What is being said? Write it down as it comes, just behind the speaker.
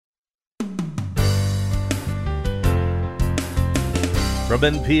From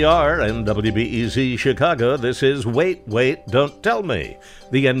NPR and WBEZ Chicago, this is Wait, Wait, Don't Tell Me,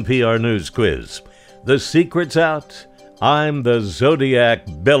 the NPR News Quiz. The secret's out. I'm the Zodiac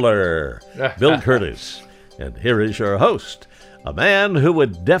Biller, Bill Kurtis. And here is your host, a man who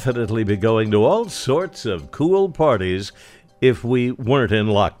would definitely be going to all sorts of cool parties if we weren't in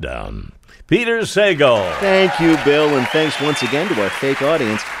lockdown. Peter Sagal. Thank you, Bill, and thanks once again to our fake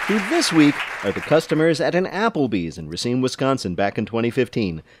audience, who this week are the customers at an Applebee's in Racine, Wisconsin back in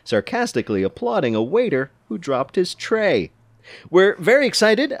 2015, sarcastically applauding a waiter who dropped his tray. We're very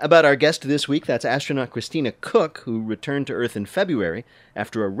excited about our guest this week. That's astronaut Christina Koch, who returned to Earth in February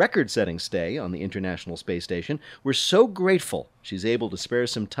after a record-setting stay on the International Space Station. We're so grateful she's able to spare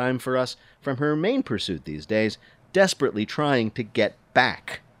some time for us from her main pursuit these days, desperately trying to get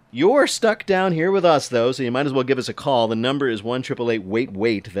back. You're stuck down here with us, though, so you might as well give us a call. The number is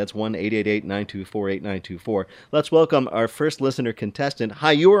 1-888-WAIT-WAIT. That's 1-888-924-8924. Let's welcome our first listener contestant.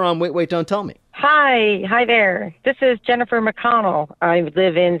 Hi, you are on Wait, Wait, Don't Tell Me. Hi there. This is Jennifer McConnell. I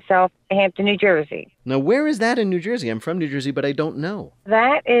live in Southampton, New Jersey. Now, where is that in New Jersey? I'm from New Jersey, but I don't know.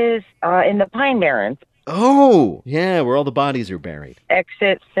 That is in the Pine Barrens. Oh, yeah, where all the bodies are buried.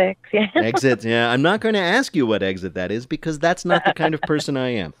 Exit 6, yeah. Exit, yeah. I'm not going to ask you what exit that is because that's not the kind of person I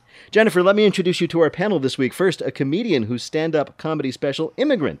am. Jennifer, let me introduce you to our panel this week. First, a comedian whose stand-up comedy special,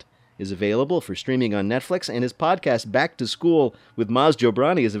 Immigrant, is available for streaming on Netflix, and his podcast, Back to School with Maz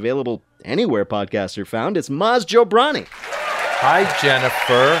Jobrani, is available anywhere podcasts are found. It's Maz Jobrani. Hi,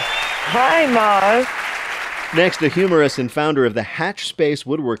 Jennifer. Hi, Maz. Next, a humorist and founder of the Hatch Space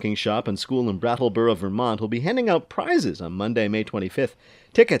Woodworking Shop and School in Brattleboro, Vermont, will be handing out prizes on Monday, May 25th.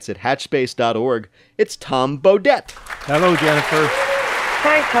 Tickets at hatchspace.org. It's Tom Bodett. Hello, Jennifer.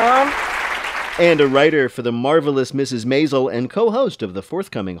 Hi, Tom. And a writer for the marvelous Mrs. Maisel and co-host of the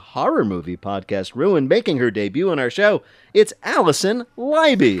forthcoming horror movie podcast, Ruin, making her debut on our show. It's Allison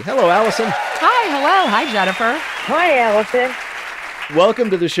Leiby. Hello, Allison. Hi, hello. Hi, Jennifer. Hi, Allison. Welcome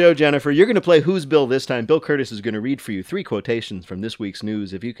to the show, Jennifer. You're going to play Who's Bill this time. Bill Kurtis is going to read for you 3 quotations from this week's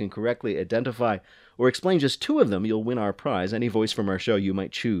news. If you can correctly identify or explain just 2 of them, you'll win our prize. Any voice from our show you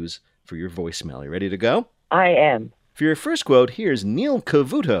might choose for your voicemail. You ready to go? I am. For your first quote, here's Neil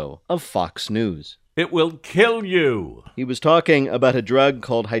Cavuto of Fox News. It will kill you. He was talking about a drug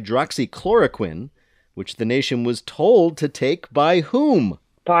called hydroxychloroquine, which the nation was told to take by whom?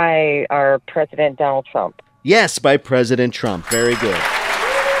 By our President Donald Trump. Yes, by President Trump. Very good.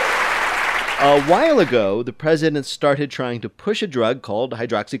 A while ago, the president started trying to push a drug called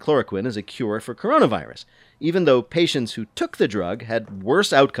hydroxychloroquine as a cure for coronavirus, even though patients who took the drug had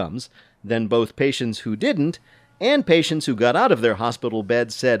worse outcomes than both patients who didn't, and patients who got out of their hospital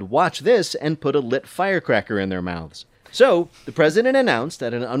beds said, "Watch this," and put a lit firecracker in their mouths. So, the president announced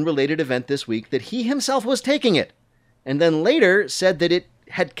at an unrelated event this week that he himself was taking it, and then later said that it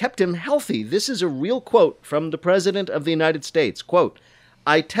had kept him healthy. This is a real quote from the President of the United States. Quote,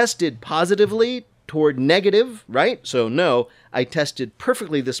 "I tested positively toward negative," right? So no, "I tested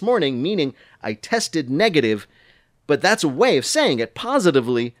perfectly this morning," meaning I tested negative, but that's a way of saying it,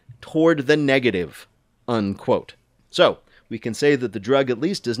 positively toward the negative, unquote. So, we can say that the drug at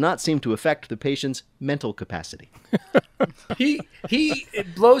least does not seem to affect the patient's mental capacity.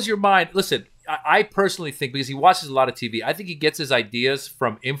 It blows your mind. Listen, I personally think, because he watches a lot of TV, I think he gets his ideas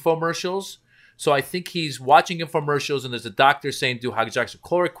from infomercials. So I think he's watching infomercials and there's a doctor saying do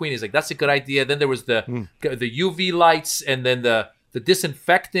hydroxychloroquine. He's like, that's a good idea. Then there was the UV lights and then the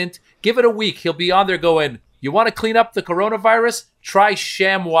disinfectant. Give it a week. He'll be on there going, you want to clean up the coronavirus? Try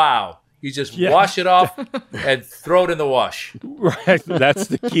ShamWow. You just wash it off and throw it in the wash. Right, that's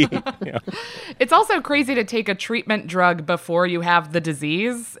the key. Yeah. It's also crazy to take a treatment drug before you have the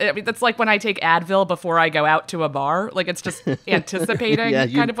disease. I mean, that's like when I take Advil before I go out to a bar. Like, it's just anticipating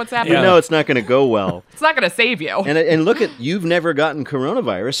kind of what's happening. You know it's not going to go well. It's not going to save you. And look you've never gotten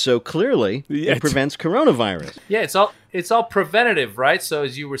coronavirus, so clearly it prevents coronavirus. Yeah, it's all preventative, right? So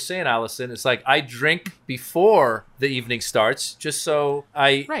as you were saying, Allison, it's like I drink before the evening starts, just so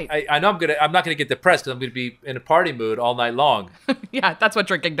I know I'm not gonna get depressed because I'm gonna be in a party mood all night long. Yeah, that's what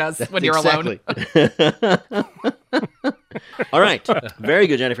drinking does when you're alone. All right, very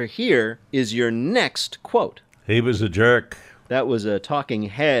good, Jennifer. Here is your next quote. He was a jerk. That was a talking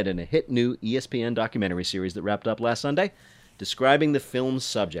head in a hit new ESPN documentary series that wrapped up last Sunday, describing the film's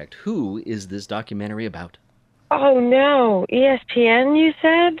subject. Who is this documentary about? Oh, no. ESPN, you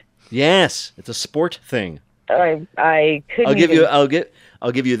said? Yes, it's a sport thing. I couldn't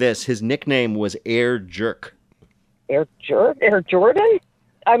I'll give you this. His nickname was Air Jerk. Air Jordan?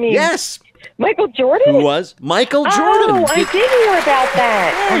 I mean... Yes! Michael Jordan? Who was? Michael Jordan! Oh, I did hear about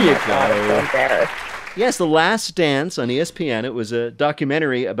that. There you God, I'm so go. embarrassed. Yes, The Last Dance on ESPN. It was a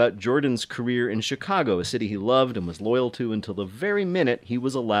documentary about Jordan's career in Chicago, a city he loved and was loyal to until the very minute he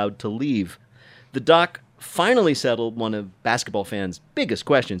was allowed to leave. The doc finally settled one of basketball fans' biggest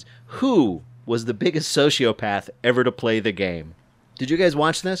questions. Who was the biggest sociopath ever to play the game? Did you guys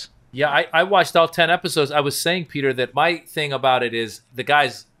watch this? Yeah, I watched all 10 episodes. I was saying, Peter, that my thing about it is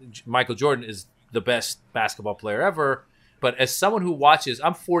Michael Jordan is the best basketball player ever. But as someone who watches,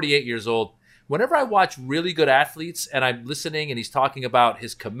 I'm 48 years old. Whenever I watch really good athletes and I'm listening and he's talking about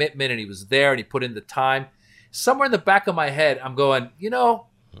his commitment and he was there and he put in the time, somewhere in the back of my head, I'm going,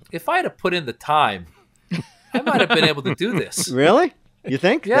 if I had to put in the time, I might have been able to do this. Really? You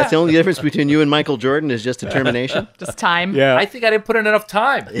think? Yeah. That's the only difference between you and Michael Jordan is just determination? Just time. Yeah. I think I didn't put in enough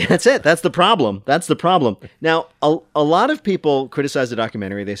time. That's it. That's the problem. Now, a lot of people criticized the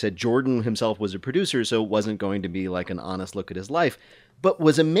documentary. They said Jordan himself was a producer, so it wasn't going to be like an honest look at his life. But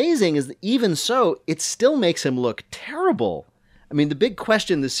what's amazing is that even so, it still makes him look terrible. I mean, the big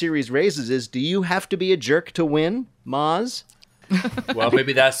question the series raises is, do you have to be a jerk to win, Maz? Well,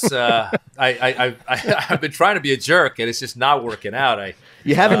 maybe that's I've been trying to be a jerk and it's just not working out.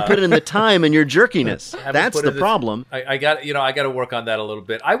 You haven't put in the time in your jerkiness. That's put the in problem. I got to work on that a little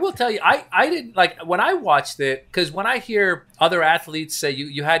bit. I will tell you, I didn't like when I watched it, because when I hear other athletes say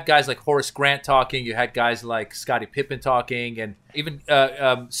you had guys like Horace Grant talking, you had guys like Scottie Pippen talking, and even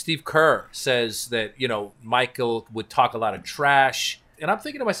Steve Kerr says that Michael would talk a lot of trash. And I'm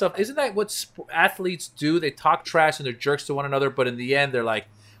thinking to myself, isn't that what athletes do? They talk trash and they're jerks to one another, but in the end, they're like,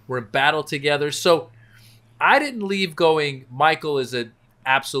 we're in battle together. So I didn't leave going, Michael is an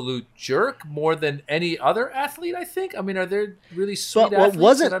absolute jerk more than any other athlete, I think. I mean, are there really sweet athletes?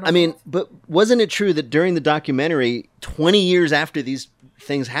 But wasn't it true that during the documentary, 20 years after these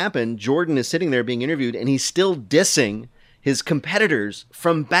things happened, Jordan is sitting there being interviewed and he's still dissing his competitors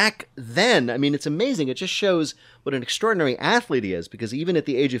from back then? I mean, it's amazing. It just shows what an extraordinary athlete he is, because even at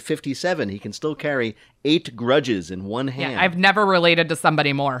the age of 57, he can still carry 8 grudges in one hand. Yeah, I've never related to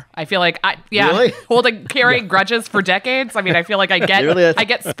somebody more. I feel like Really? carrying grudges for decades. I mean, I feel like I get Really? I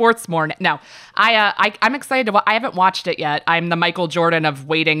get sports more now. I'm excited to. I haven't watched it yet. I'm the Michael Jordan of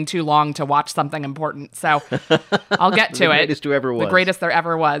waiting too long to watch something important. So I'll get to The it. greatest who ever was. The greatest there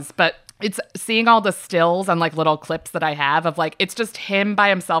ever was. But it's seeing all the stills and like little clips that I have of like, it's just him by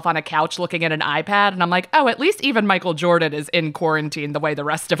himself on a couch looking at an iPad. And I'm like, oh, at least even Michael Jordan is in quarantine the way the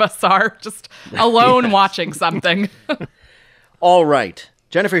rest of us are, just alone watching something. All right.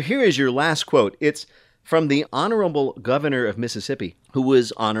 Jennifer, here is your last quote. It's from the Honorable Governor of Mississippi, who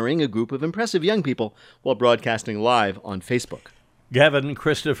was honoring a group of impressive young people while broadcasting live on Facebook. Gavin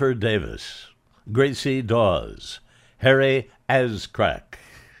Christopher Davis, Gracie Dawes, Harry Ascrack.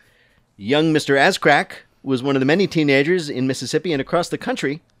 Young Mr. Ascrack was one of the many teenagers in Mississippi and across the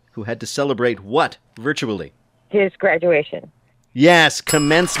country who had to celebrate what virtually? His graduation. Yes,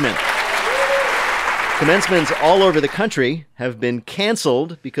 commencement. Commencements all over the country have been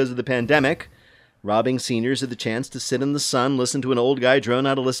canceled because of the pandemic, robbing seniors of the chance to sit in the sun, listen to an old guy drone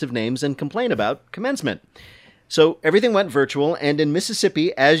out a list of names, and complain about commencement. So everything went virtual, and in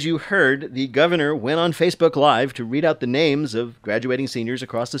Mississippi, as you heard, the governor went on Facebook Live to read out the names of graduating seniors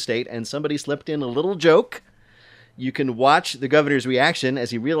across the state, and somebody slipped in a little joke. You can watch the governor's reaction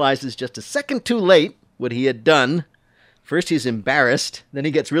as he realizes just a second too late what he had done. First he's embarrassed, then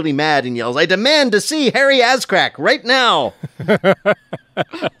he gets really mad and yells, "I demand to see Harry Ascrack right now!" I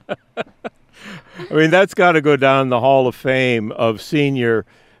mean, that's got to go down the Hall of Fame of senior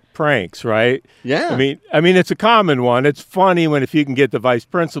pranks, right? Yeah. I mean, it's a common one. It's funny if you can get the vice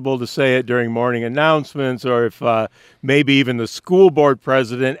principal to say it during morning announcements, or if maybe even the school board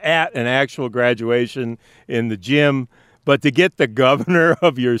president at an actual graduation in the gym. But to get the governor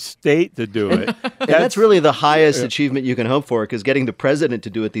of your state to do it, that's really the highest achievement you can hope for, because getting the president to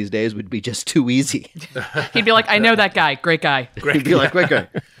do it these days would be just too easy. He'd be like, I know that guy. Great guy. He'd be like, great guy.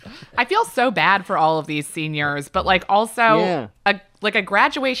 I feel so bad for all of these seniors, but like also a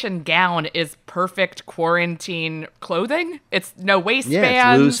graduation gown is perfect quarantine clothing. It's no waistbands.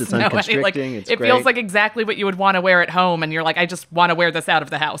 Yeah, it's loose, it's no, unconstricting, it's it great. feels like exactly what you would want to wear at home, and you're like, I just want to wear this out of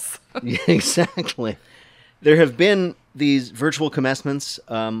the house. Yeah, exactly. There have been these virtual commencements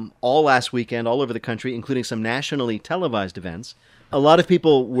all last weekend, all over the country, including some nationally televised events. A lot of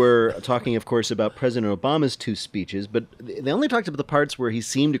people were talking, of course, about President Obama's 2 speeches, but they only talked about the parts where he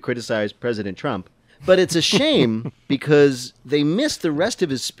seemed to criticize President Trump. But it's a shame because they missed the rest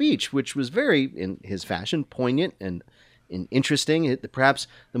of his speech, which was very, in his fashion, poignant and interesting. Perhaps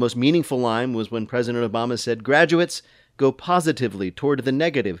the most meaningful line was when President Obama said, "Graduates, go positively toward the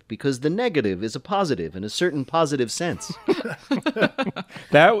negative because the negative is a positive in a certain positive sense.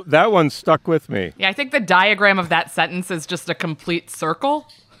 That one stuck with me. Yeah, I think the diagram of that sentence is just a complete circle.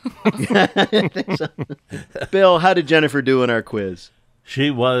 I think so. Bill, how did Jennifer do in our quiz? She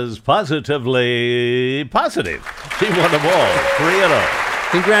was positively positive. She won them all,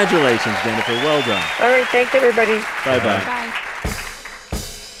 3-0. Congratulations, Jennifer. Well done. All right, thanks, everybody. Bye-bye. Bye.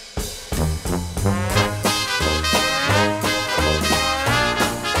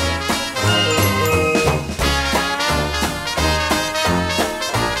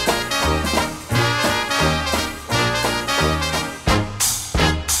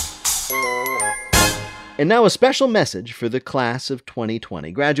 And now a special message for the class of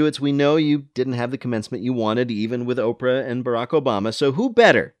 2020. Graduates, we know you didn't have the commencement you wanted, even with Oprah and Barack Obama, so who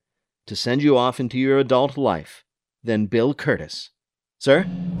better to send you off into your adult life than Bill Curtis? Sir?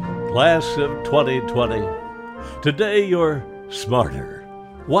 Class of 2020. Today you're smarter,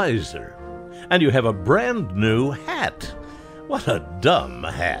 wiser, and you have a brand new hat. What a dumb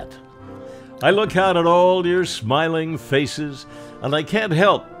hat. I look out at all your smiling faces, and I can't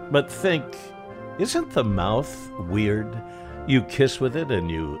help but think, isn't the mouth weird? You kiss with it and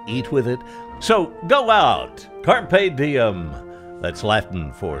you eat with it. So go out, carpe diem. That's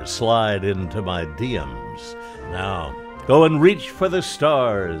Latin for slide into my DMs. Now, go and reach for the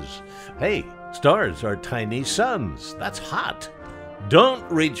stars. Hey, stars are tiny suns. That's hot. Don't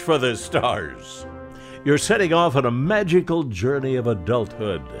reach for the stars. You're setting off on a magical journey of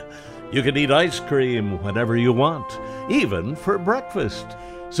adulthood. You can eat ice cream whenever you want, even for breakfast.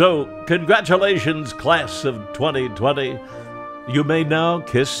 So, congratulations, class of 2020. You may now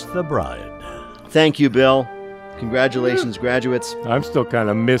kiss the bride. Thank you, Bill. Congratulations, graduates. I'm still kind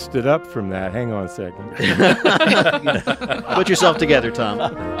of misted up from that. Hang on a second. Put yourself together, Tom.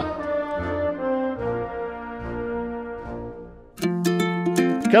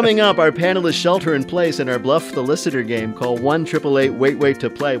 Coming up, our panelists shelter in place in our Bluff the Listener game. Call 1-888-WAIT-WAIT to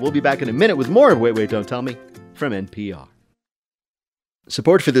play. We'll be back in a minute with more of Wait, Wait, Don't Tell Me from NPR.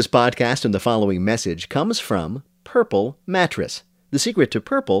 Support for this podcast and the following message comes from Purple Mattress. The secret to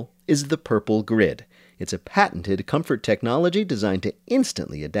Purple is the Purple Grid. It's a patented comfort technology designed to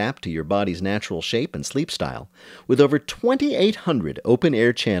instantly adapt to your body's natural shape and sleep style. With over 2,800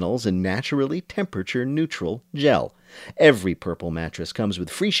 open-air channels and naturally temperature-neutral gel. Every Purple mattress comes with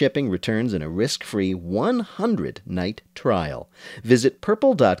free shipping, returns, and a risk-free 100-night trial. Visit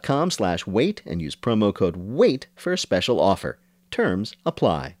purple.com/wait and use promo code WAIT for a special offer. Terms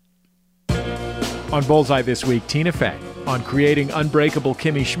apply. On Bullseye this week, Tina Fey on creating Unbreakable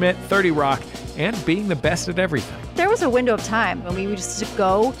Kimmy Schmidt, 30 Rock, and being the best at everything. There was a window of time when we used to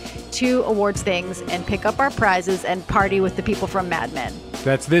go to awards things and pick up our prizes and party with the people from Mad Men.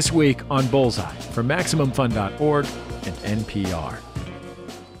 That's this week on Bullseye from MaximumFun.org and NPR.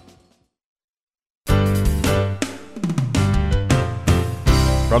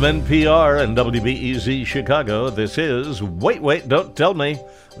 From NPR and WBEZ Chicago, this is Wait, Wait, Don't Tell Me,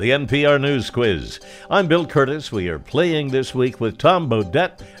 the NPR News Quiz. I'm Bill Curtis. We are playing this week with Tom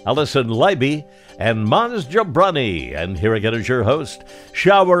Bodett, Allison Leiby, and Maz Jobrani. And here again is your host,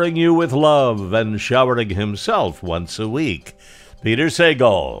 showering you with love and showering himself once a week, Peter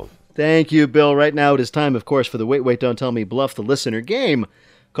Sagal. Thank you, Bill. Right now it is time, of course, for the Wait, Wait, Don't Tell Me Bluff the Listener game.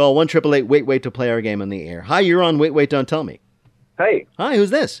 Call 1-888-WAIT-WAIT to play our game on the air. Hi, you're on Wait, Wait, Don't Tell Me. Hey, Hi,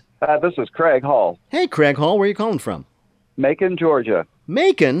 who's this? this is Craig Hall, Hey, Craig Hall, where are you calling from? Macon, Georgia.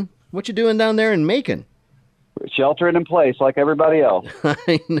 Macon? What you doing down there in Macon? Sheltering in place like everybody else.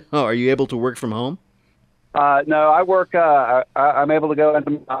 I know. Are you able to work from home? No, I work, I'm able to go into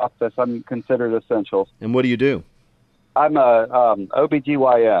my office. I'm considered essential. And what do you do? I'm a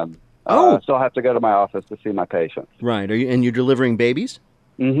OBGYN. Oh. I still have to go to my office to see my patients. Right. And you're delivering babies?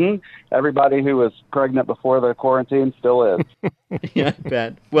 Mm-hmm. Everybody who was pregnant before the quarantine still is. Yeah, I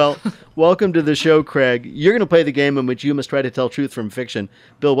bet. Well, welcome to the show, Craig. You're going to play the game in which you must try to tell truth from fiction.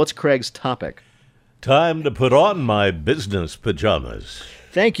 Bill, what's Craig's topic? Time to put on my business pajamas.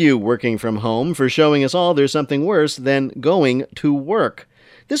 Thank you, Working From Home, for showing us all there's something worse than going to work.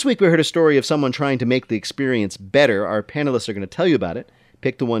 This week we heard a story of someone trying to make the experience better. Our panelists are going to tell you about it.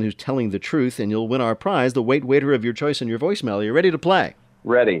 Pick the one who's telling the truth, and you'll win our prize, the Wait Waiter of your choice in your voicemail. Are you ready to play?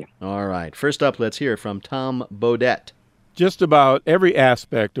 Ready. All right. First up, let's hear from Tom Bodett. Just about every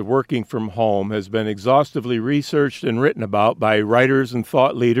aspect of working from home has been exhaustively researched and written about by writers and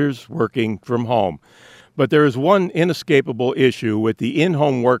thought leaders working from home. But there is one inescapable issue with the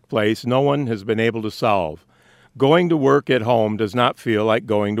in-home workplace no one has been able to solve. Going to work at home does not feel like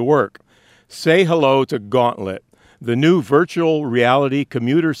going to work. Say hello to Gauntlet, the new virtual reality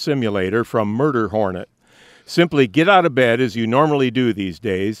commuter simulator from Murder Hornet. Simply get out of bed as you normally do these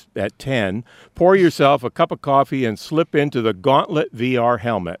days at 10, pour yourself a cup of coffee and slip into the Gauntlet VR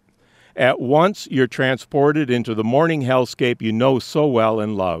helmet. At once, you're transported into the morning hellscape you know so well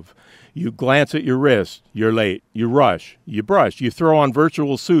and love. You glance at your wrist, you're late. You rush, you brush, you throw on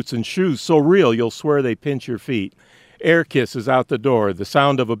virtual suits and shoes so real you'll swear they pinch your feet. Air Kiss is out the door, the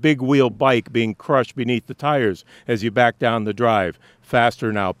sound of a big wheel bike being crushed beneath the tires as you back down the drive.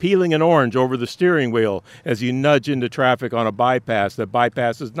 Faster now, peeling an orange over the steering wheel as you nudge into traffic on a bypass that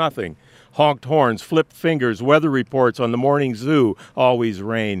bypasses nothing. Honked horns, flipped fingers, weather reports on the morning zoo always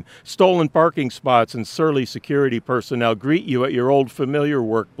rain. Stolen parking spots and surly security personnel greet you at your old familiar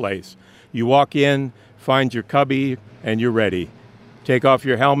workplace. You walk in, find your cubby, and you're ready. Take off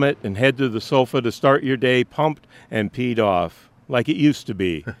your helmet and head to the sofa to start your day pumped and peed off, like it used to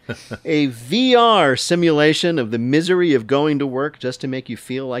be. A VR simulation of the misery of going to work just to make you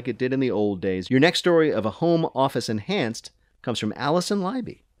feel like it did in the old days. Your next story of a home office enhanced comes from Allison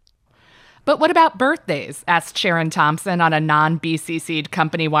Leiby. But what about birthdays? Asked Sharon Thompson on a non-BCC'd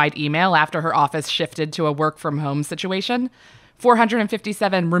company-wide email after her office shifted to a work-from-home situation.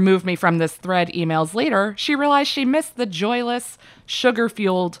 457 removed me from this thread emails later, she realized she missed the joyless,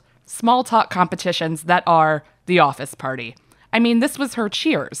 sugar-fueled, small-talk competitions that are the office party. I mean, this was her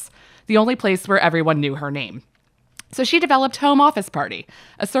Cheers, the only place where everyone knew her name. So she developed Home Office Party,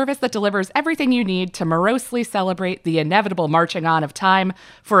 a service that delivers everything you need to morosely celebrate the inevitable marching on of time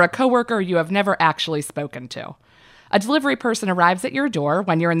for a coworker you have never actually spoken to. A delivery person arrives at your door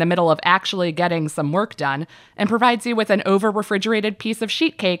when you're in the middle of actually getting some work done and provides you with an over-refrigerated piece of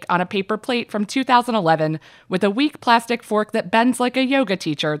sheet cake on a paper plate from 2011 with a weak plastic fork that bends like a yoga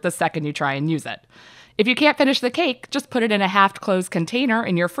teacher the second you try and use it. If you can't finish the cake, just put it in a half-closed container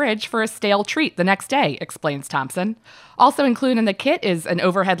in your fridge for a stale treat the next day, explains Thompson. Also included in the kit is an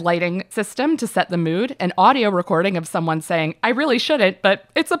overhead lighting system to set the mood, an audio recording of someone saying, "I really shouldn't, but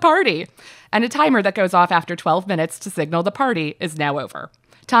it's a party," and a timer that goes off after 12 minutes to signal the party is now over.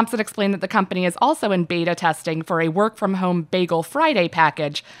 Thompson explained that the company is also in beta testing for a work-from-home Bagel Friday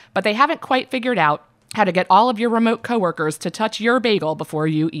package, but they haven't quite figured out how to get all of your remote coworkers to touch your bagel before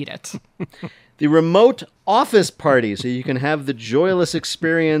you eat it. The remote office party, so you can have the joyless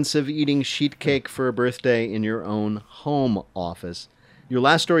experience of eating sheet cake for a birthday in your own home office. Your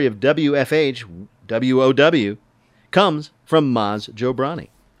last story of WFH, WOW, comes from Maz Jobrani.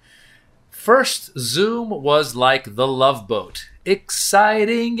 First, Zoom was like the Love Boat,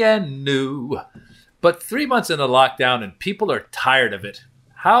 exciting and new. But 3 months into lockdown and people are tired of it.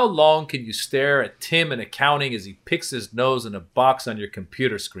 How long can you stare at Tim in accounting as he picks his nose in a box on your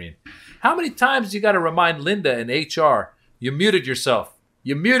computer screen? How many times you got to remind Linda in HR, you muted yourself,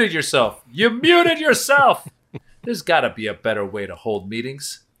 you muted yourself, you muted yourself? There's got to be a better way to hold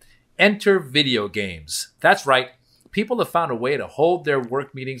meetings. Enter video games. That's right. People have found a way to hold their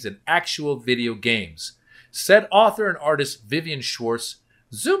work meetings in actual video games. Said author and artist Vivian Schwartz,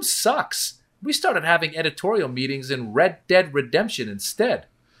 Zoom sucks. We started having editorial meetings in Red Dead Redemption instead.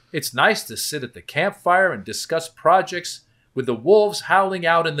 It's nice to sit at the campfire and discuss projects with the wolves howling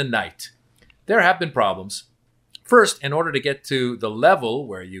out in the night. There have been problems. First, in order to get to the level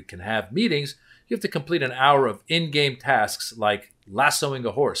where you can have meetings, you have to complete an hour of in-game tasks like lassoing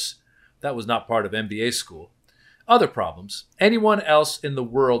a horse. That was not part of MBA school. Other problems. Anyone else in the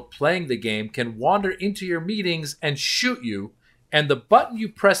world playing the game can wander into your meetings and shoot you, and the button you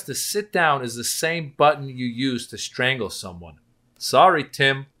press to sit down is the same button you use to strangle someone. Sorry,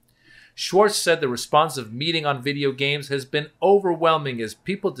 Tim. Schwartz said the response of meeting on video games has been overwhelming as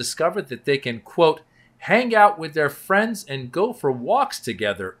people discovered that they can, quote, hang out with their friends and go for walks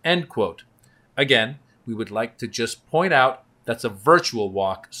together, end quote. Again, we would like to just point out that's a virtual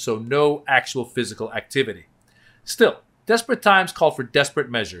walk, so no actual physical activity. Still, desperate times call for desperate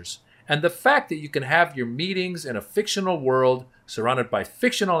measures, and the fact that you can have your meetings in a fictional world surrounded by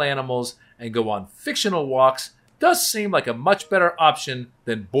fictional animals and go on fictional walks does seem like a much better option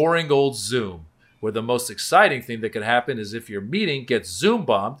than boring old Zoom, where the most exciting thing that could happen is if your meeting gets Zoom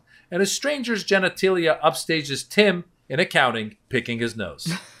bombed and a stranger's genitalia upstages Tim in accounting picking his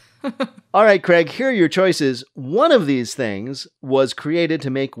nose. All right, Craig, here are your choices. One of these things was created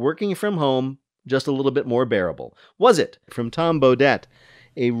to make working from home just a little bit more bearable. Was it? From Tom Bodette,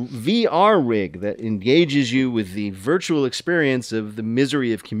 a VR rig that engages you with the virtual experience of the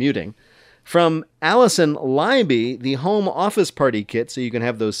misery of commuting. From Allison Leiby, the home office party kit, so you can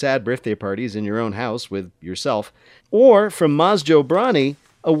have those sad birthday parties in your own house with yourself. Or from Maz Jobrani,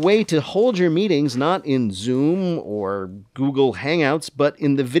 a way to hold your meetings not in Zoom or Google Hangouts, but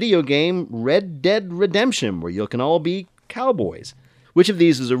in the video game Red Dead Redemption, where you can all be cowboys. Which of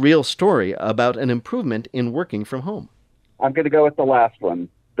these is a real story about an improvement in working from home? I'm going to go with the last one,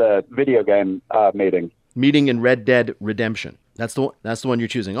 the video game meeting. Meeting in Red Dead Redemption. That's the one you're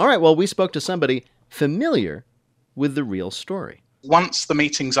choosing. All right, well, we spoke to somebody familiar with the real story. Once the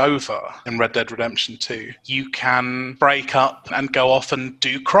meeting's over in Red Dead Redemption 2, you can break up and go off and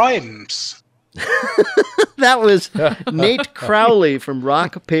do crimes. That was Nate Crowley from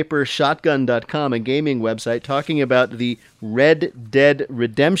rockpapershotgun.com, a gaming website, talking about the Red Dead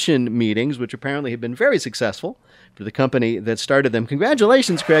Redemption meetings, which apparently have been very successful for the company that started them.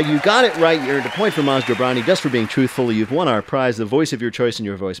 Congratulations, Craig. You got it right. You earned a point from Oz Jobrani just for being truthful. You've won our prize, the voice of your choice in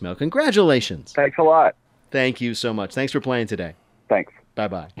your voicemail. Congratulations. Thanks a lot. Thank you so much. Thanks for playing today. Thanks.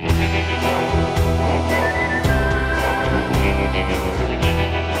 Bye-bye.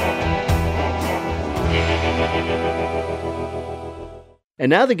 And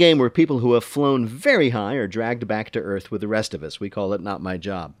now the game where people who have flown very high are dragged back to Earth with the rest of us. We call it Not My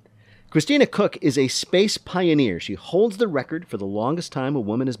Job. Christina Koch is a space pioneer. She holds the record for the longest time a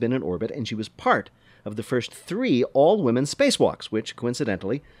woman has been in orbit, and she was part of the first 3 all-women spacewalks, which,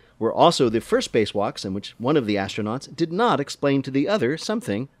 coincidentally, were also the first spacewalks in which one of the astronauts did not explain to the other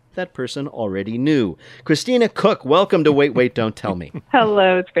something that person already knew. Christina Koch, welcome to Wait, Wait, Don't Tell Me.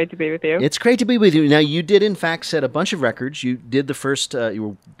 Hello, it's great to be with you. It's great to be with you. Now, you did, in fact, set a bunch of records. You did the first, you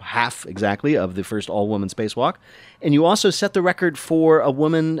were half exactly of the first all-woman spacewalk, and you also set the record for a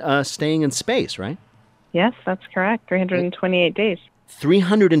woman staying in space, right? Yes, that's correct. 328 days.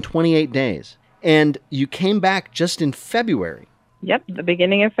 328 days. And you came back just in February. Yep, the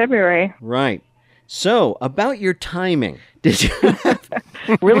beginning of February. Right. So, about your timing, did you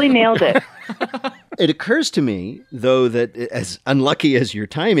really nailed it? It occurs to me, though, that as unlucky as your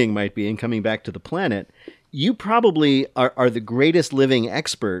timing might be in coming back to the planet, you probably are the greatest living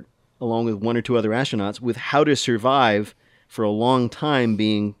expert, along with 1 or 2 other astronauts, with how to survive for a long time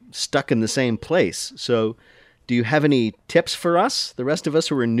being stuck in the same place. So, do you have any tips for us, the rest of us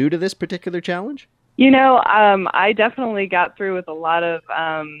who are new to this particular challenge? I definitely got through with a lot of,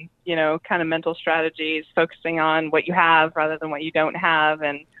 kind of mental strategies, focusing on what you have rather than what you don't have,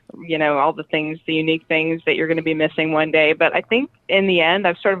 and, all the unique things that you're going to be missing one day. But I think in the end,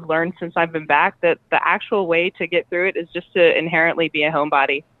 I've sort of learned since I've been back that the actual way to get through it is just to inherently be a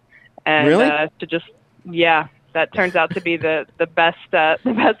homebody. And really? That turns out to be the best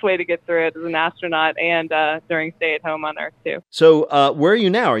way to get through it as an astronaut and during stay at home on Earth too. So where are you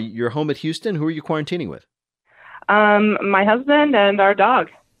now? You're home at Houston? Who are you quarantining with? My husband and our dog.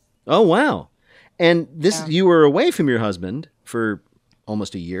 Oh, wow. And you were away from your husband for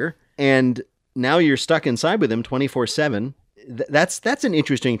almost a year, and now you're stuck inside with him 24/7. That's an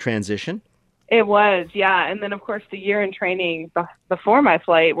interesting transition. It was, yeah. And then, of course, the year in training before my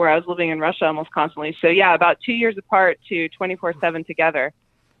flight where I was living in Russia almost constantly. So, yeah, about 2 years apart to 24/7 together.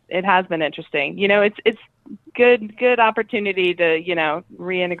 It has been interesting. It's good opportunity to,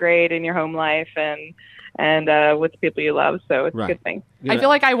 reintegrate in your home life and with the people you love. So it's a good thing. I feel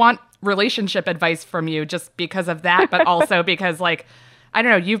like I want relationship advice from you just because of that, but also because, I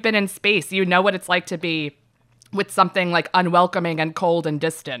don't know, you've been in space. You know what it's like to be with something unwelcoming and cold and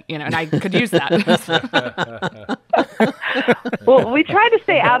distant, and I could use that. Well, we try to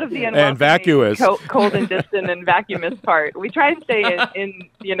stay out of the unwelcoming, and vacuous, cold and distant and vacuous part. We try to stay in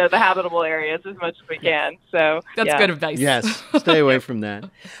the habitable areas as much as we can. So that's good advice. Yes, stay away from that.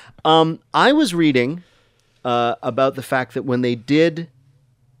 I was reading about the fact that when they did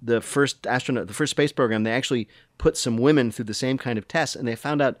the first space program, they actually put some women through the same kind of tests, and they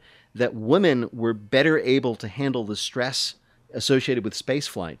found out that women were better able to handle the stress associated with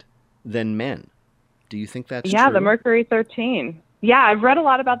spaceflight than men. Do you think that's true? Yeah, the Mercury 13. Yeah, I've read a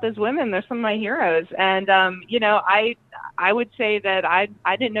lot about those women. They're some of my heroes. And, I would say that I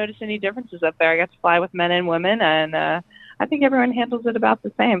didn't notice any differences up there. I got to fly with men and women, and I think everyone handles it about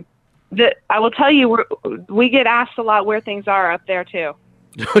the same. I will tell you, we get asked a lot where things are up there, too.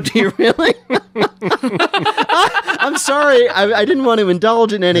 Do you really? I'm sorry. I didn't want to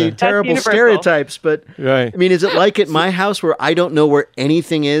indulge in any terrible stereotypes, but right. I mean, is it like at my house where I don't know where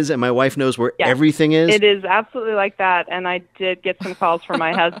anything is and my wife knows where everything is? It is absolutely like that. And I did get some calls from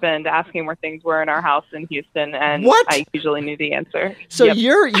my husband asking where things were in our house in Houston, and I usually knew the answer. So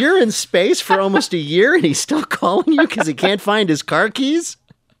you're in space for almost a year and he's still calling you because he can't find his car keys?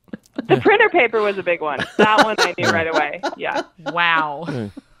 The printer paper was a big one. That one I knew right away. Yeah.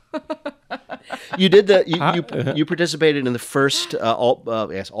 Wow. You did you participated in the first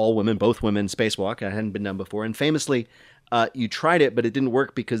all women, both women spacewalk. It hadn't been done before, and famously, you tried it, but it didn't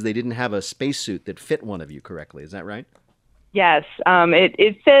work because they didn't have a spacesuit that fit one of you correctly. Is that right? Yes,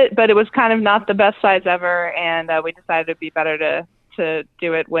 it fit, but it was kind of not the best size ever, and we decided it'd be better to to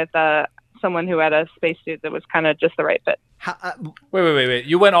do it with someone who had a spacesuit that was kind of just the right fit. Wait.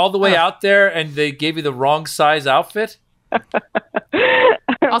 You went all the way out there and they gave you the wrong size outfit?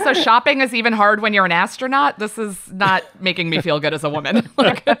 Also, shopping is even hard when you're an astronaut. This is not making me feel good as a woman.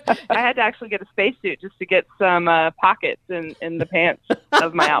 I had to actually get a spacesuit just to get some pockets in the pants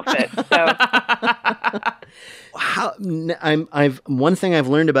of my outfit. So, one thing I've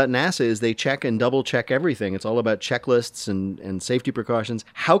learned about NASA is they check and double check everything. It's all about checklists and safety precautions.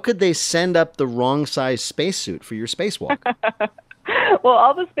 How could they send up the wrong size spacesuit for your spacewalk? Well,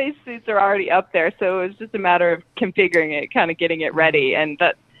 all the spacesuits are already up there, so it was just a matter of configuring it, kind of getting it ready. And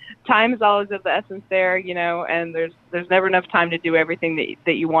that time is always of the essence there, and there's never enough time to do everything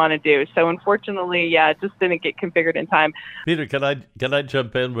that you want to do. So unfortunately, it just didn't get configured in time. Peter, can I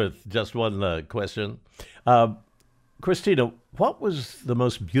jump in with just one question? Christina, what was the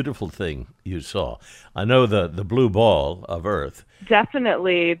most beautiful thing you saw? I know the blue ball of Earth.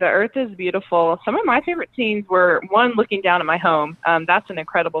 Definitely. The Earth is beautiful. Some of my favorite scenes were, one, looking down at my home. That's an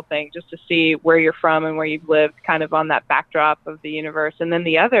incredible thing, just to see where you're from and where you've lived kind of on that backdrop of the universe. And then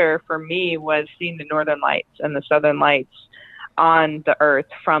the other, for me, was seeing the northern lights and the southern lights on the Earth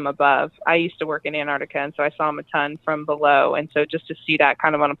from above. I used to work in Antarctica, and so I saw them a ton from below. And so just to see that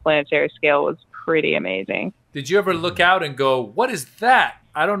kind of on a planetary scale was pretty amazing. Did you ever look out and go, what is that?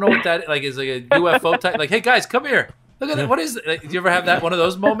 I don't know what that is like a UFO type. Like, hey, guys, come here. Look at that. What is it? Like, did you ever have one of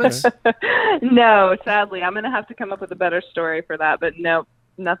those moments? No, sadly. I'm going to have to come up with a better story for that. But no,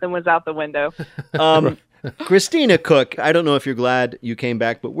 nothing was out the window. Christina Cook, I don't know if you're glad you came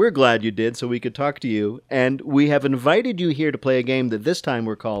back, but we're glad you did so we could talk to you. And we have invited you here to play a game that this time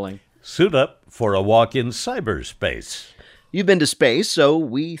we're calling Suit Up for a Walk in Cyberspace. You've been to space, so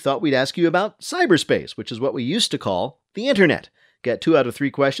we thought we'd ask you about cyberspace, which is what we used to call the internet. Get 2 out of 3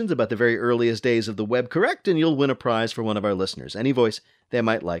 questions about the very earliest days of the web correct, and you'll win a prize for one of our listeners, any voice they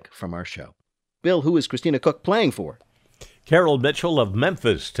might like from our show. Bill, who is Christina Cook playing for? Carol Mitchell of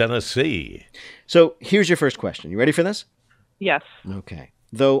Memphis, Tennessee. So here's your first question. You ready for this? Yes. Okay.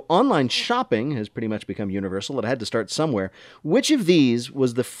 Though online shopping has pretty much become universal, it had to start somewhere. Which of these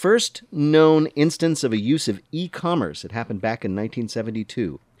was the first known instance of a use of e-commerce? It happened back in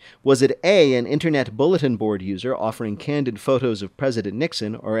 1972. Was it A, an internet bulletin board user offering candid photos of President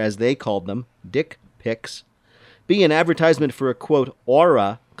Nixon, or as they called them, dick pics? B, an advertisement for a, quote,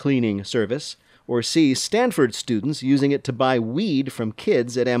 aura cleaning service? Or C, Stanford students using it to buy weed from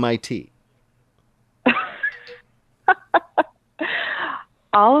kids at MIT?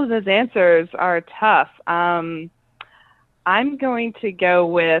 All of those answers are tough. I'm going to go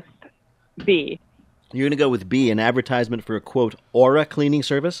with B. You're going to go with B, an advertisement for a, quote, aura cleaning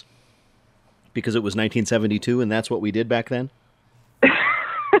service? Because it was 1972 and that's what we did back then?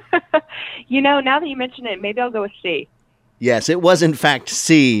 Now that you mention it, maybe I'll go with C. Yes, it was in fact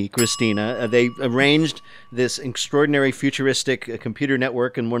C, Christina. They arranged this extraordinary futuristic computer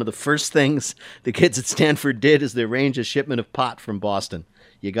network, and one of the first things the kids at Stanford did is they arranged a shipment of pot from Boston.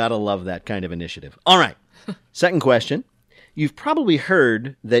 You gotta love that kind of initiative. All right, second question. You've probably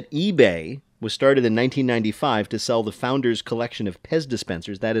heard that eBay was started in 1995 to sell the founder's collection of Pez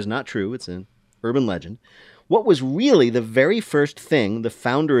dispensers. That is not true. It's an urban legend. What was really the very first thing the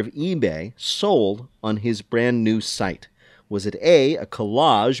founder of eBay sold on his brand new site? Was it A, a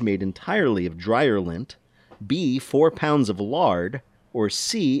collage made entirely of dryer lint, B, 4 pounds of lard, or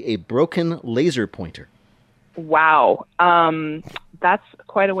C, a broken laser pointer? Wow. That's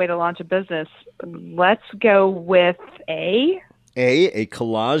quite a way to launch a business. Let's go with A. A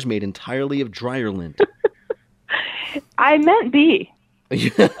collage made entirely of dryer lint. I meant B.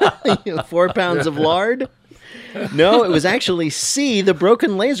 4 pounds of lard? No, it was actually C, the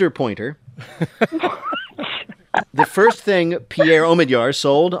broken laser pointer. The first thing Pierre Omidyar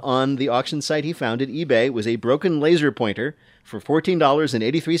sold on the auction site he founded, eBay, was a broken laser pointer for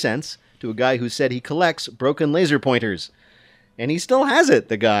 $14.83 to a guy who said he collects broken laser pointers. And he still has it,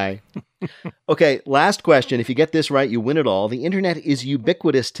 the guy. Okay, last question. If you get this right, you win it all. The internet is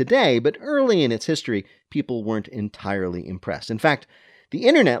ubiquitous today, but early in its history, people weren't entirely impressed. In fact, the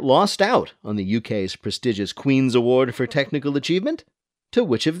internet lost out on the UK's prestigious Queen's Award for Technical Achievement. To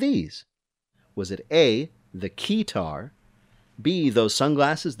which of these? Was it A, the keytar, B, those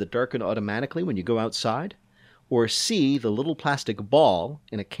sunglasses that darken automatically when you go outside, or C, the little plastic ball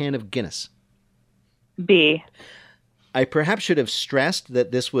in a can of Guinness? B. I perhaps should have stressed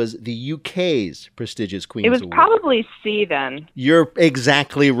that this was the UK's prestigious Queen's Award. It was Award. probably C then. You're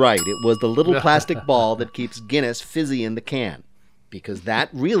exactly right. It was the little plastic ball that keeps Guinness fizzy in the can. Because that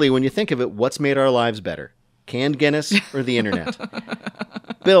really, when you think of it, what's made our lives better? Canned Guinness or the internet?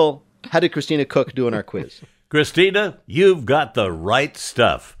 Bill, how did Christina Cook do in our quiz? Christina, you've got the right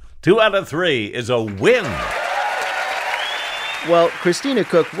stuff. 2 out of 3 is a win. Well, Christina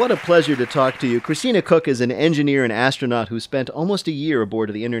Cook, what a pleasure to talk to you. Christina Cook is an engineer and astronaut who spent almost a year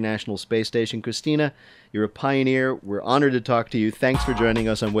aboard the International Space Station. Christina, you're a pioneer. We're honored to talk to you. Thanks for joining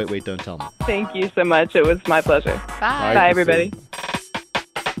us on Wait, Wait, Don't Tell Me. Thank you so much. It was my pleasure. Bye. Bye, everybody.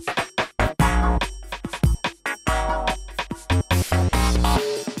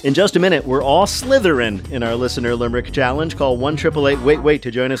 In just a minute, we're all slithering in our Listener Limerick Challenge. Call 1-888-WAIT-WAIT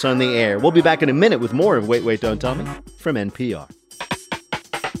to join us on the air. We'll be back in a minute with more of Wait, Wait, Don't Tell Me from NPR.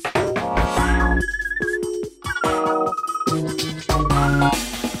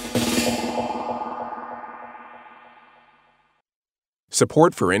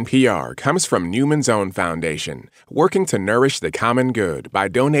 Support for NPR comes from Newman's Own Foundation, working to nourish the common good by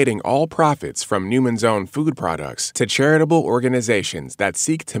donating all profits from Newman's Own food products to charitable organizations that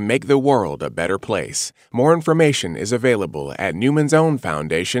seek to make the world a better place. More information is available at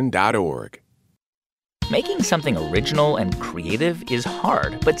newmansownfoundation.org. Making something original and creative is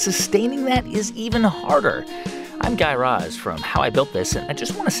hard, but sustaining that is even harder. I'm Guy Raz from How I Built This, and I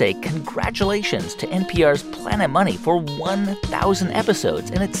just want to say congratulations to NPR's Planet Money for 1,000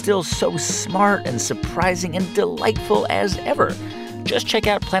 episodes, and it's still so smart and surprising and delightful as ever. Just check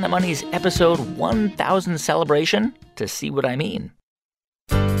out Planet Money's episode 1000 celebration to see what I mean.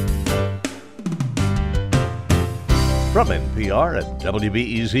 From NPR at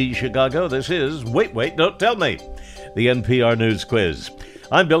WBEZ Chicago, this is Wait, Wait, Don't Tell Me, the NPR News Quiz.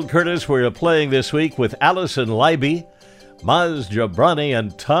 I'm Bill Curtis. We're playing this week with Allison Leiby, Maz Jobrani,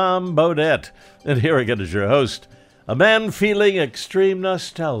 and Tom Bodette. And here again is your host, a man feeling extreme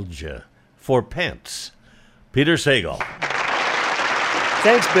nostalgia for pants, Peter Sagal.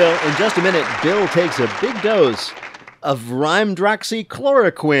 Thanks, Bill. In just a minute, Bill takes a big dose of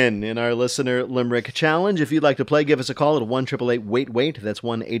rhymedroxychloroquine in our Listener Limerick Challenge. If you'd like to play, give us a call at 1-888-WAIT-WAIT. That's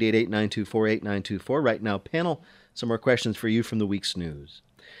 1-888-924-8924. Right now, panel, some more questions for you from the week's news.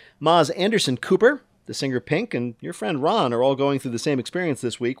 Maz Anderson Cooper, the singer Pink, and your friend Ron are all going through the same experience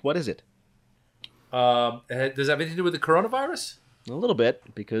this week. What is it? Does it have anything to do with the coronavirus? A little bit,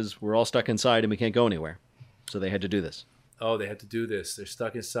 because we're all stuck inside and we can't go anywhere. So they had to do this. Oh, they had to do this. They're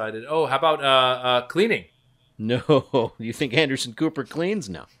stuck inside. Oh, how about cleaning? No. You think Anderson Cooper cleans?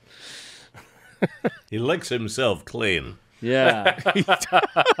 No. He licks himself clean. Yeah.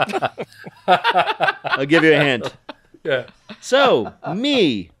 I'll give you a hint. Yeah. So,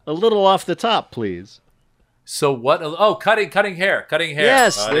 me, a little off the top, please. So what? Oh, cutting hair.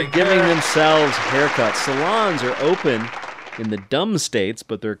 Yes, Cutting they're giving hair. themselves haircuts. Salons are open in the dumb states,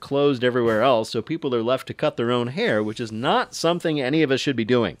 but they're closed everywhere else, so people are left to cut their own hair, which is not something any of us should be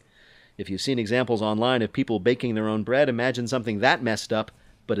doing. If you've seen examples online of people baking their own bread, imagine something that messed up,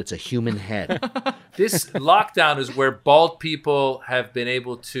 but it's a human head. This lockdown is where bald people have been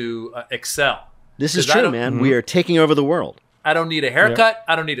able to excel. This is true, man. We are taking over the world. I don't need a haircut.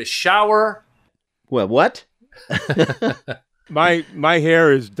 Yeah. I don't need a shower. Well, what? My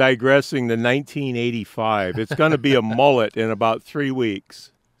hair is digressing to 1985. It's going to be a mullet in about 3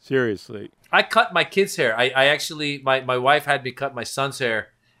 weeks. Seriously. I cut my kids' hair. I actually, my wife had me cut my son's hair,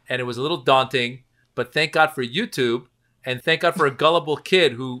 and it was a little daunting, but thank God for YouTube, and thank God for a gullible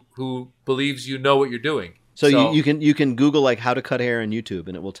kid who believes you know what you're doing. So you can Google like how to cut hair on YouTube,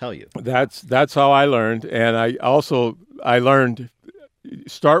 and it will tell you. That's how I learned, and I learned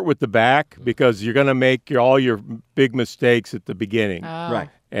start with the back because you're going to make all your big mistakes at the beginning. Oh. Right.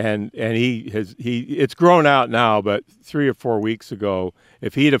 And it's grown out now, but 3 or 4 weeks ago,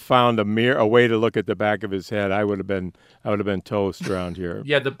 if he'd have found a way to look at the back of his head, I would have been toast around here.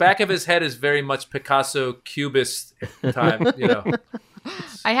 Yeah, the back of his head is very much Picasso Cubist time, you know.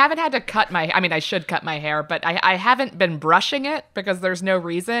 I haven't had to cut I should cut my hair, but I haven't been brushing it because there's no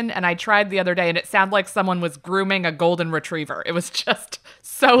reason. And I tried the other day and it sounded like someone was grooming a golden retriever. It was just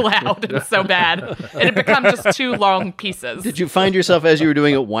so loud and so bad. It had become just 2 long pieces. Did you find yourself as you were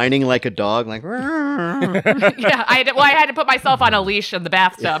doing it whining like a dog? Like, yeah, I had to put myself on a leash in the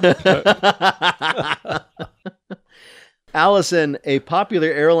bathtub. Allison, a popular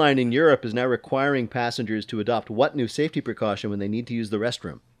airline in Europe is now requiring passengers to adopt what new safety precaution when they need to use the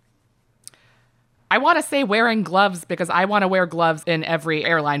restroom? I want to say wearing gloves because I want to wear gloves in every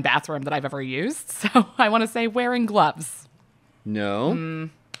airline bathroom that I've ever used. So I want to say wearing gloves. No.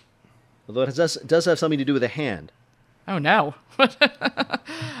 Although it does have something to do with a hand. Oh, no.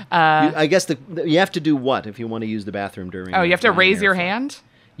 I guess you have to do what if you want to use the bathroom during... Oh, you have to raise your hand?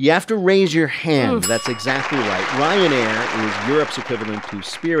 You have to raise your hand. That's exactly right. Ryanair is Europe's equivalent to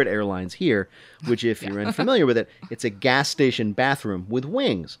Spirit Airlines here, which, if you're unfamiliar with it, it's a gas station bathroom with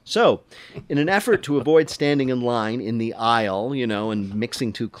wings. So, in an effort to avoid standing in line in the aisle, and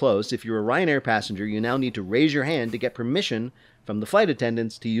mixing too close, if you're a Ryanair passenger, you now need to raise your hand to get permission from the flight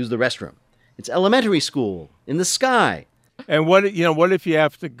attendants to use the restroom. It's elementary school in the sky. And what if you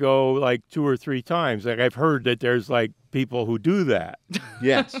have to go like 2 or 3 times? Like I've heard that there's like people who do that.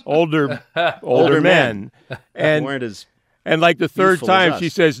 Yes. older men. And weren't as like the third youthful time as she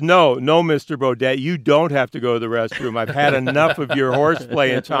us. says, no, Mr. Bodette, you don't have to go to the restroom. I've had enough of your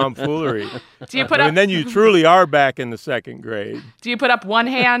horseplay and tomfoolery. Do you put And then you truly are back in the second grade. Do you put up one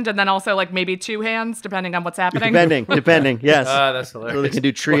hand and then also like maybe 2 hands, depending on what's happening? Depending, yes. That's hilarious. So they can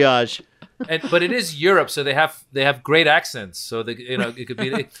do triage. But it is Europe, so they have great accents. So it could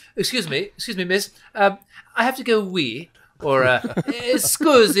be, excuse me, miss, I have to go wee, or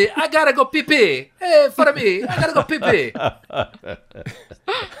scusi, I gotta go pee pee. For me, I gotta go pee pee.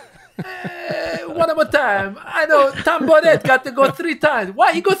 One more time. I know Tom Bodette got to go 3 times.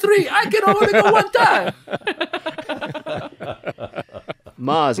 Why he go 3? I can only go 1 time.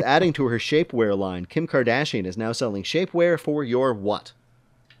 Maz, adding to her shapewear line, Kim Kardashian is now selling shapewear for your what?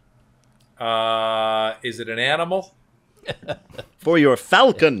 Is it an animal? For your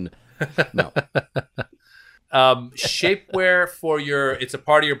falcon. No. Shapewear for it's a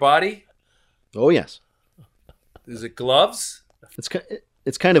part of your body? Oh, yes. Is it gloves?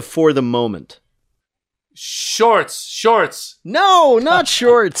 It's kind of for the moment. Shorts. No, not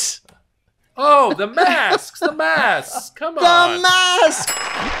shorts. Oh, the masks. Come on. The mask.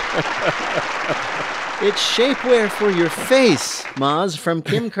 It's shapewear for your face, Maz, from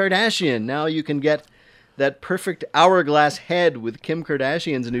Kim Kardashian. Now you can get that perfect hourglass head with Kim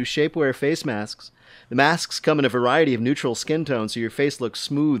Kardashian's new shapewear face masks. The masks come in a variety of neutral skin tones, so your face looks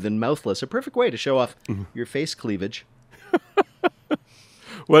smooth and mouthless. A perfect way to show off your face cleavage.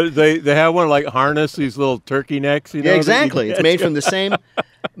 Well, they have one like harness these little turkey necks. Yeah, exactly. It's made from the same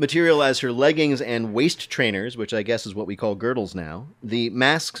material as her leggings and waist trainers, which I guess is what we call girdles now. The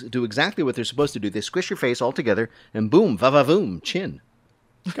masks do exactly what they're supposed to do. They squish your face all together, and boom, va-va-voom, chin.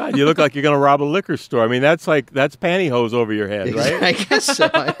 God, you look like you're going to rob a liquor store. I mean, that's pantyhose over your head, right? I guess so.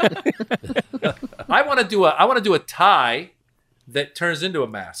 I want to do a tie that turns into a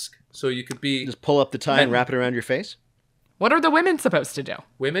mask, so you could be just pull up the tie and wrap it around your face. What are the women supposed to do?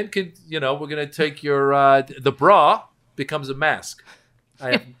 Women could, we're going to take your the bra becomes a mask.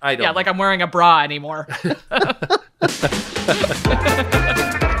 I don't. Yeah, like I'm wearing a bra anymore.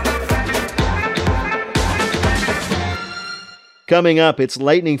 Coming up, it's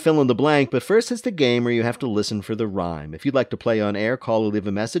lightning fill in the blank, but first it's the game where you have to listen for the rhyme. If you'd like to play on air, call or leave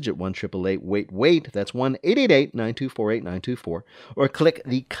a message at 1-888-WAIT-WAIT. That's 1-888-924-8924. Or click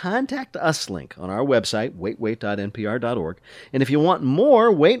the Contact Us link on our website, waitwait.npr.org. And if you want more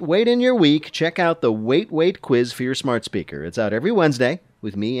Wait Wait in your week, check out the Wait Wait quiz for your smart speaker. It's out every Wednesday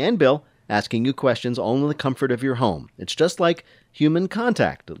with me and Bill asking you questions all in the comfort of your home. It's just like human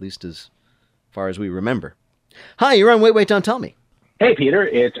contact, at least as far as we remember. Hi, you're on Wait Wait, Don't Tell Me. Hey, Peter,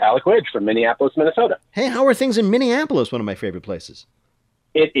 it's Alec Widge from Minneapolis, Minnesota. Hey, how are things in Minneapolis, one of my favorite places?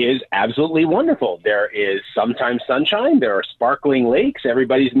 It is absolutely wonderful. There is sometimes sunshine. There are sparkling lakes.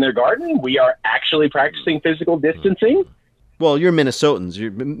 Everybody's in their garden. We are actually practicing physical distancing. Well, you're Minnesotans.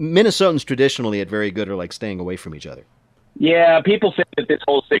 Minnesotans traditionally at very good are like staying away from each other. Yeah, people say that this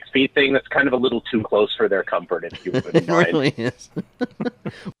whole 6 feet thing, that's kind of a little too close for their comfort, if you wouldn't mind. It really is.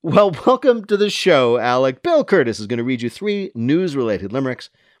 Well, welcome to the show, Alec. Bill Curtis is going to read you 3 news-related limericks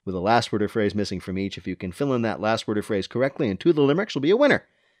with a last word or phrase missing from each. If you can fill in that last word or phrase correctly and 2 of the limericks, you'll be a winner.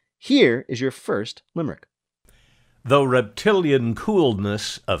 Here is your first limerick. Though reptilian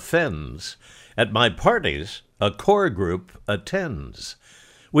coolness offends, at my parties a core group attends.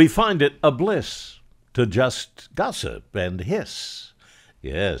 We find it a bliss to just gossip and hiss.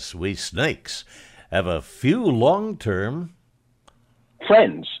 Yes, we snakes have a few long-term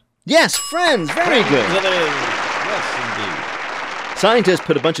friends. Yes, friends. Very good. Yes, indeed. Scientists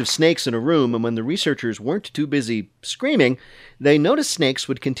put a bunch of snakes in a room, and when the researchers weren't too busy screaming, they noticed snakes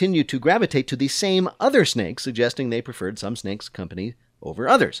would continue to gravitate to the same other snakes, suggesting they preferred some snakes' company over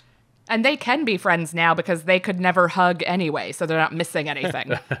others. And they can be friends now because they could never hug anyway, so they're not missing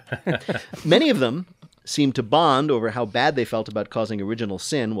anything. Many of them seemed to bond over how bad they felt about causing original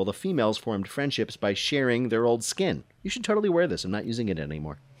sin, while the females formed friendships by sharing their old skin. You should totally wear this. I'm not using it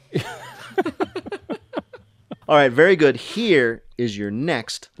anymore. All right, very good. Here is your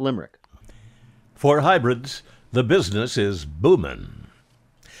next limerick. For hybrids, the business is boomin',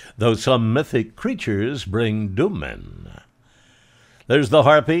 though some mythic creatures bring doomin'. There's the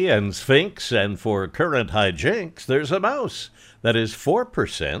harpy and sphinx, and for current hijinks, there's a mouse that is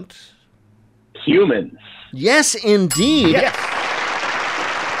 4%. Humans. Yes, indeed.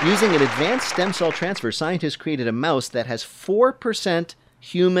 Yes. Using an advanced stem cell transfer, scientists created a mouse that has 4%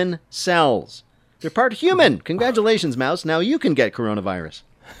 human cells. They're part human. Congratulations, mouse. Now you can get coronavirus.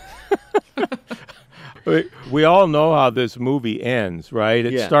 We all know how this movie ends, right?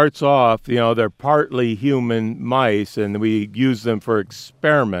 It starts off, they're partly human mice, and we use them for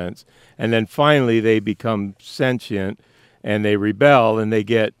experiments, and then finally they become sentient, and they rebel, and they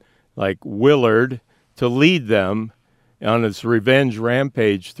get, like, Willard to lead them on this revenge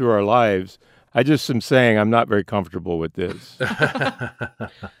rampage through our lives. I just am saying I'm not very comfortable with this.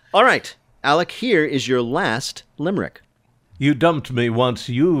 All right, Alec, here is your last limerick. You dumped me once,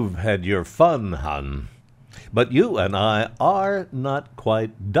 you've had your fun, hun. But you and I are not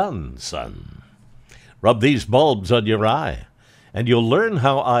quite done, son. Rub these bulbs on your eye, and you'll learn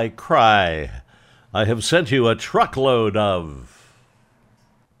how I cry. I have sent you a truckload of...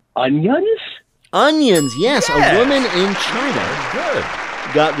 Onions? Onions, yes. Yes. A woman in China Good.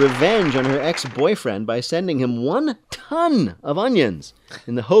 got revenge on her ex-boyfriend by sending him 1 ton of onions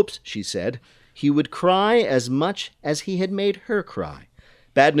in the hopes, she said, he would cry as much as he had made her cry.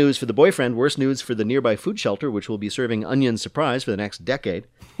 Bad news for the boyfriend, worse news for the nearby food shelter, which will be serving onion surprise for the next decade.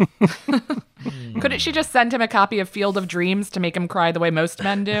 Couldn't she just send him a copy of Field of Dreams to make him cry the way most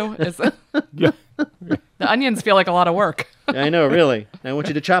men do? Yeah. The onions feel like a lot of work. I know, really. I want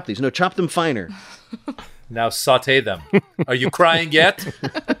you to chop these. No, chop them finer. Now saute them. Are you crying yet?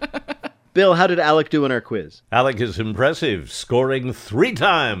 Bill, how did Alec do in our quiz? Alec is impressive, scoring 3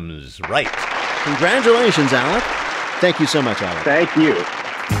 times right. Congratulations, Alec. Thank you so much, Alec. Thank you.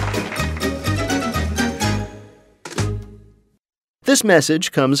 This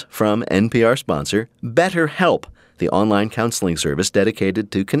message comes from NPR sponsor BetterHelp, the online counseling service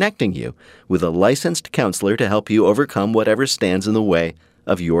dedicated to connecting you with a licensed counselor to help you overcome whatever stands in the way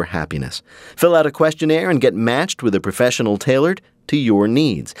of your happiness. Fill out a questionnaire and get matched with a professional tailored to your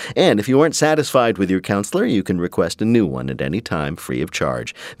needs. And if you aren't satisfied with your counselor, you can request a new one at any time free of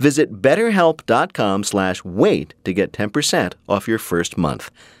charge. Visit betterhelp.com/wait to get 10% off your first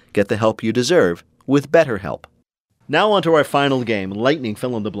month. Get the help you deserve with BetterHelp. Now on to our final game, Lightning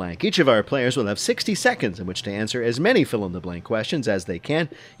Fill in the Blank. Each of our players will have 60 seconds in which to answer as many fill-in-the-blank questions as they can.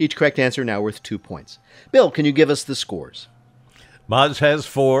 Each correct answer now worth 2 points. Bill, can you give us the scores? Moz has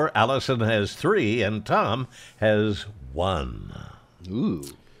 4, Allison has 3, and Tom has 1. Ooh.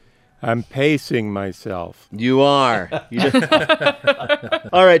 I'm pacing myself. You are.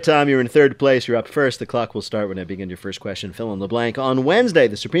 All right, Tom, you're in third place. You're up first. The clock will start when I begin your first question. Fill in the blank. On Wednesday,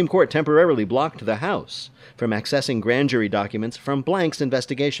 the Supreme Court temporarily blocked the House from accessing grand jury documents from blank's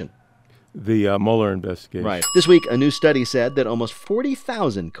investigation. The Mueller investigation. Right. This week, a new study said that almost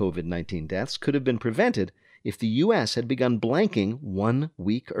 40,000 COVID-19 deaths could have been prevented if the U.S. had begun blanking 1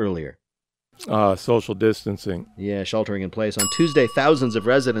 week earlier. Social distancing. Yeah, sheltering in place. On Tuesday, thousands of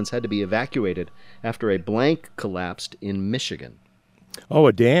residents had to be evacuated after a blank collapsed in Michigan. Oh,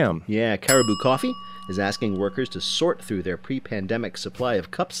 a dam. Yeah, Caribou Coffee is asking workers to sort through their pre-pandemic supply of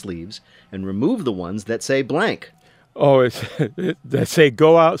cup sleeves and remove the ones that say blank. Oh, they say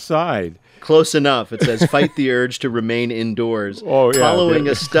go outside. Close enough. It says fight the urge to remain indoors. Oh, yeah. Following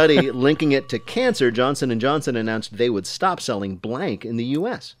a study linking it to cancer, Johnson & Johnson announced they would stop selling blank in the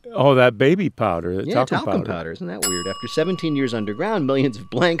U.S. Oh, that baby powder. Talcum powder. Isn't that weird? After 17 years underground, millions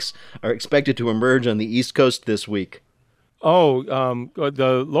of blanks are expected to emerge on the East Coast this week. Oh,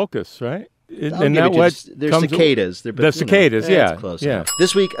 the locusts, right? They're cicadas. The cicadas, yeah. Close enough.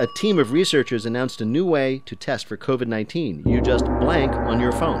 This week, a team of researchers announced a new way to test for COVID-19. You just blank on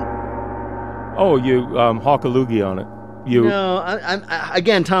your phone. Oh, you hawk a loogie on it. No,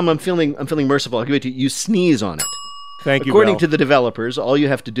 again, Tom, I'm feeling merciful. I'll give it to you. You sneeze on it. Thank you, According Bill. to the developers, all you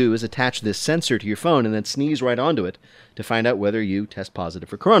have to do is attach this sensor to your phone and then sneeze right onto it to find out whether you test positive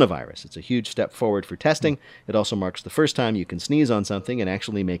for coronavirus. It's a huge step forward for testing. It also marks the first time you can sneeze on something and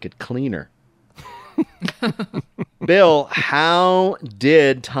actually make it cleaner. Bill, how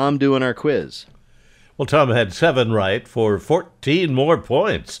did Tom do in our quiz? Well, Tom had 7 right for 14 more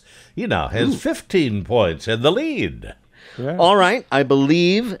points. He now has 15 points in the lead. Yeah. All right, I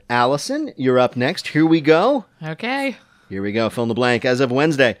believe, Allison, you're up next. Here we go. Okay. Here we go. Fill in the blank. As of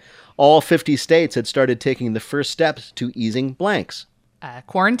Wednesday, all 50 states had started taking the first steps to easing blanks.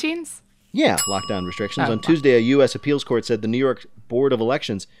 Quarantines? Yeah, lockdown restrictions. On Tuesday, a U.S. appeals court said the New York Board of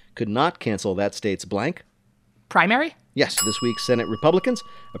Elections could not cancel that state's blank. Primary? Yes, this week, Senate Republicans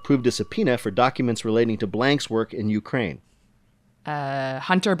approved a subpoena for documents relating to blank's work in Ukraine.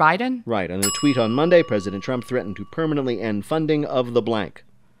 Hunter Biden? Right. In a tweet on Monday, President Trump threatened to permanently end funding of the blank.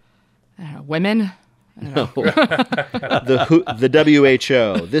 I don't know, women? No. The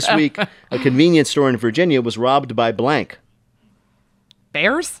WHO. This week, a convenience store in Virginia was robbed by blank.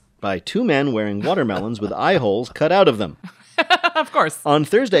 Bears? By two men wearing watermelons with eye holes cut out of them. Of course. On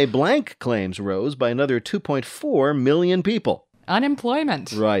Thursday, blank claims rose by another 2.4 million people.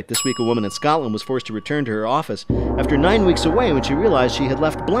 Unemployment. Right. This week, a woman in Scotland was forced to return to her office after 9 weeks away when she realized she had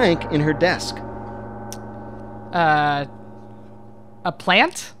left blank in her desk. A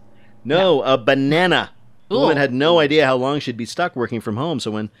plant? No, a banana. The Ooh. woman had no idea how long she'd be stuck working from home,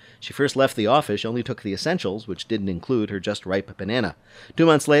 so when she first left the office, she only took the essentials, which didn't include her just-ripe banana. 2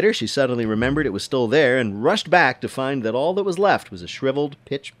 months later, she suddenly remembered it was still there and rushed back to find that all that was left was a shriveled,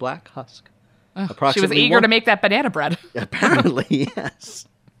 pitch-black husk. She was eager to make that banana bread. Apparently, yes.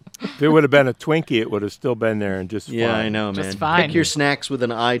 If it would have been a Twinkie, it would have still been there and just fine. Yeah, I know, man. Just fine. Pick your snacks with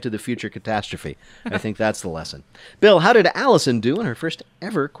an eye to the future catastrophe. I think that's the lesson. Bill, how did Allison do in her first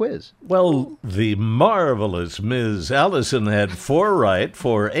ever quiz? Well, the marvelous Ms. Allison had 4 right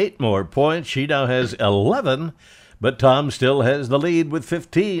for 8 more points. She now has 11, but Tom still has the lead with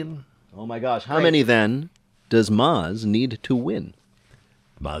 15. Oh my gosh. How many, then, does Maz need to win?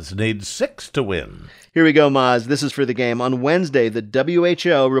 Maz needs 6 to win. Here we go, Maz. This is for the game. On Wednesday, the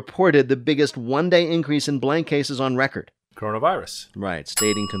WHO reported the biggest one-day increase in blank cases on record. Coronavirus. Right.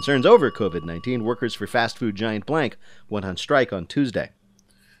 Stating concerns over COVID-19, workers for fast food giant blank went on strike on Tuesday.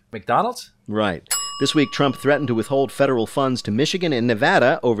 McDonald's? Right. This week, Trump threatened to withhold federal funds to Michigan and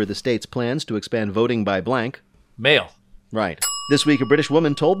Nevada over the state's plans to expand voting by blank. Mail. Right. This week, a British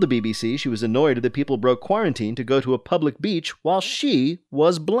woman told the BBC she was annoyed that people broke quarantine to go to a public beach while she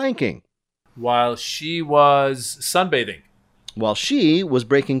was blanking. While she was sunbathing. While she was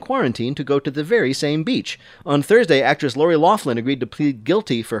breaking quarantine to go to the very same beach. On Thursday, actress Lori Loughlin agreed to plead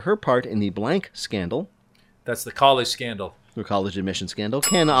guilty for her part in the blank scandal. That's the college scandal. Or college admission scandal.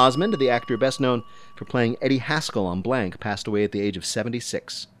 Ken Osmond, the actor best known for playing Eddie Haskell on Blank, passed away at the age of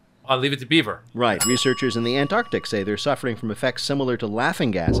 76. On Leave It to Beaver. Right. Researchers in the Antarctic say they're suffering from effects similar to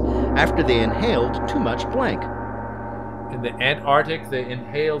laughing gas after they inhaled too much blank. In the Antarctic, they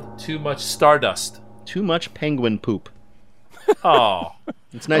inhaled too much stardust. Too much penguin poop. Oh.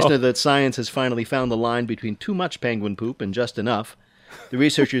 It's nice to know that science has finally found the line between too much penguin poop and just enough. The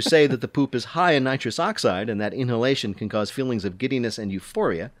researchers say that the poop is high in nitrous oxide and that inhalation can cause feelings of giddiness and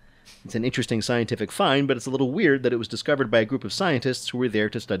euphoria. It's an interesting scientific find, but it's a little weird that it was discovered by a group of scientists who were there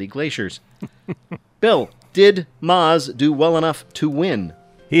to study glaciers. Bill, did Maz do well enough to win?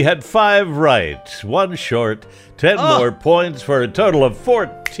 He had 5 right, 1 short, 10 more points for a total of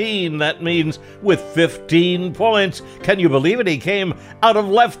 14. That means with 15 points. Can you believe it? He came out of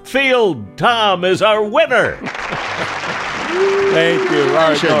left field. Tom is our winner. Thank you. All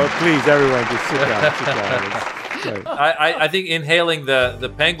right, no, please, everyone, just sit down. Sit down. I think inhaling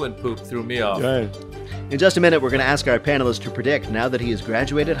the penguin poop threw me off. In just a minute, we're going to ask our panelists to predict, now that he has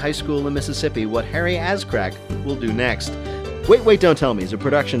graduated high school in Mississippi, what Harry Ascrack will do next. Wait, Wait, Don't Tell Me is a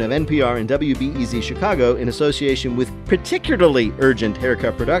production of NPR and WBEZ Chicago in association with particularly urgent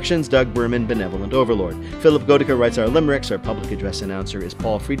Haircut Productions, Doug Berman, Benevolent Overlord. Philip Godica writes our limericks. Our public address announcer is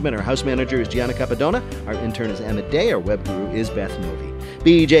Paul Friedman. Our house manager is Gianna Capadona. Our intern is Emmett Day. Our web guru is Beth Novi.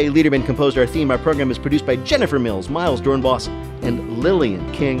 B.J. Liederman composed our theme. Our program is produced by Jennifer Mills, Miles Dornbos, and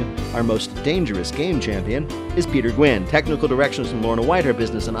Lillian King. Our most dangerous game champion is Peter Gwynn. Technical direction is from Lorna White. Our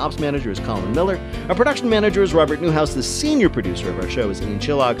business and ops manager is Colin Miller. Our production manager is Robert Newhouse. The senior producer of our show is Ian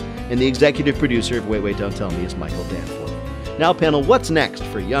Chillog. And the executive producer of Wait, Wait, Don't Tell Me is Michael Danforth. Now, panel, what's next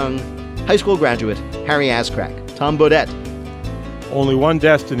for young high school graduate Harry Ascrack? Tom Bodette. Only one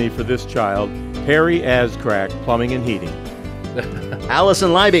destiny for this child, Harry Ascrack, Plumbing and Heating.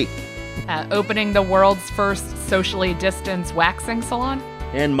 Allison Leiby. Opening the world's first socially distanced waxing salon.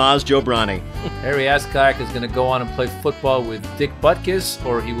 And Maz Jobrani. Harry Ascrack is going to go on and play football with Dick Butkus,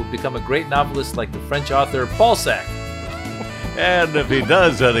 or he will become a great novelist like the French author Balzac. And if he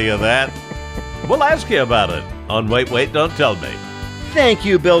does any of that, we'll ask you about it on Wait, Wait, Don't Tell Me. Thank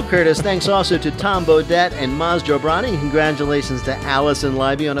you, Bill Curtis. Thanks also to Tom Bodette and Maz Jobrani. Congratulations to Allison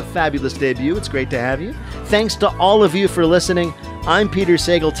Leiby on a fabulous debut. It's great to have you. Thanks to all of you for listening. I'm Peter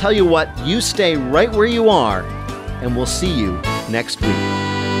Sagal. Tell you what, you stay right where you are, and we'll see you next week.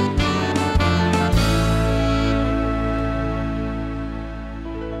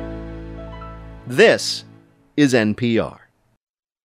 This is NPR.